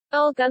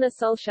Ole Gunnar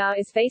Solskjaer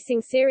is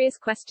facing serious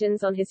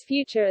questions on his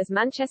future as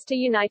Manchester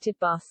United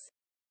boss.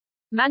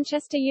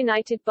 Manchester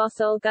United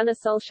boss Ole Gunnar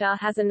Solskjaer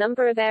has a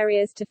number of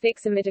areas to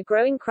fix amid a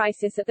growing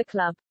crisis at the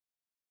club.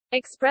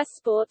 Express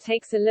Sport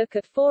takes a look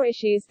at 4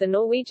 issues the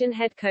Norwegian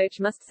head coach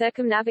must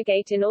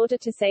circumnavigate in order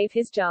to save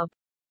his job.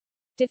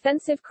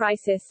 Defensive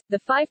crisis. The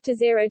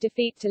 5-0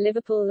 defeat to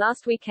Liverpool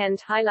last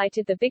weekend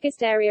highlighted the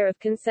biggest area of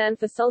concern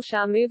for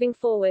Solskjaer moving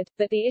forward,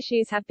 but the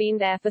issues have been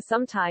there for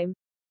some time.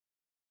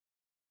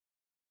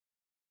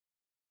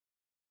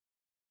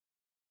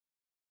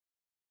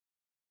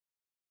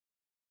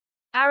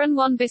 Aaron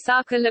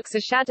Wan-Bissaka looks a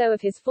shadow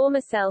of his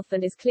former self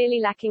and is clearly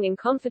lacking in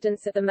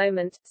confidence at the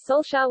moment.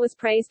 Solskjaer was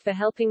praised for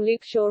helping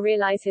Luke Shaw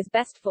realise his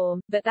best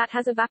form, but that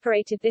has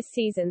evaporated this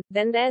season.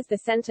 Then there's the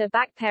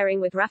centre-back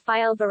pairing with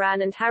Raphael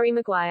Varane and Harry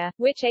Maguire,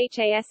 which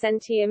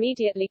hasn't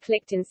immediately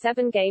clicked in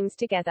 7 games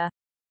together.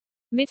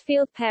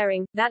 Midfield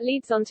pairing. That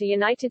leads on to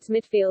United's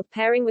midfield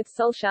pairing with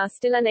Solskjaer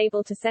still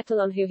unable to settle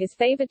on who his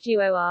favourite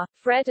duo are.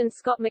 Fred and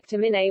Scott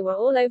McTominay were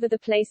all over the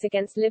place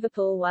against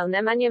Liverpool while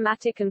Nemanja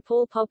Matic and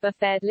Paul Pogba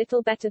fared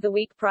little better the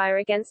week prior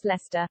against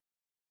Leicester.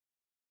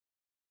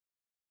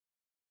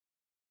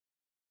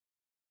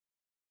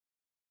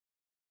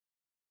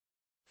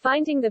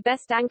 Finding the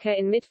best anchor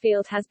in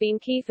midfield has been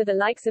key for the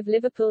likes of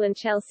Liverpool and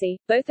Chelsea,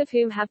 both of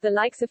whom have the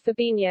likes of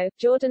Fabinho,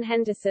 Jordan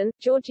Henderson,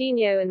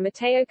 Jorginho and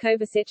Mateo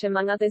Kovacic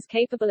among others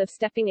capable of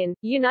stepping in.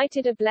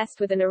 United are blessed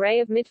with an array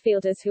of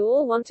midfielders who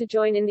all want to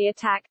join in the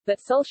attack,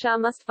 but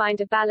Solskjaer must find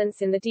a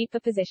balance in the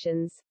deeper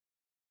positions.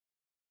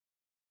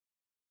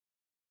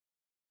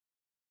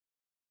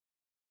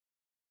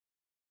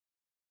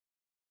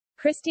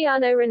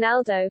 Cristiano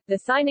Ronaldo. The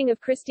signing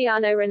of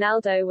Cristiano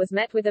Ronaldo was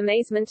met with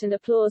amazement and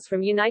applause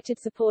from United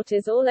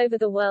supporters all over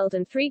the world,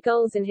 and 3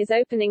 goals in his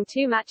opening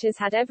 2 matches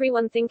had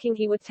everyone thinking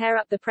he would tear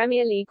up the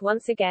Premier League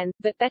once again,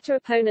 but better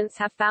opponents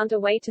have found a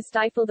way to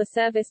stifle the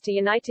service to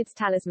United's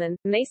talisman.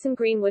 Mason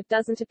Greenwood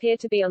doesn't appear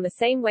to be on the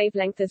same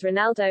wavelength as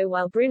Ronaldo,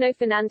 while Bruno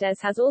Fernandes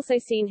has also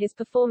seen his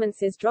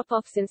performances drop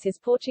off since his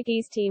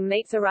Portuguese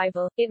teammate's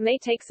arrival. It may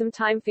take some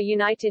time for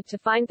United to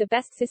find the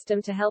best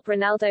system to help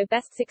Ronaldo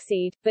best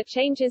succeed, but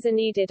changes are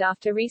needed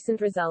after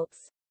recent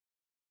results.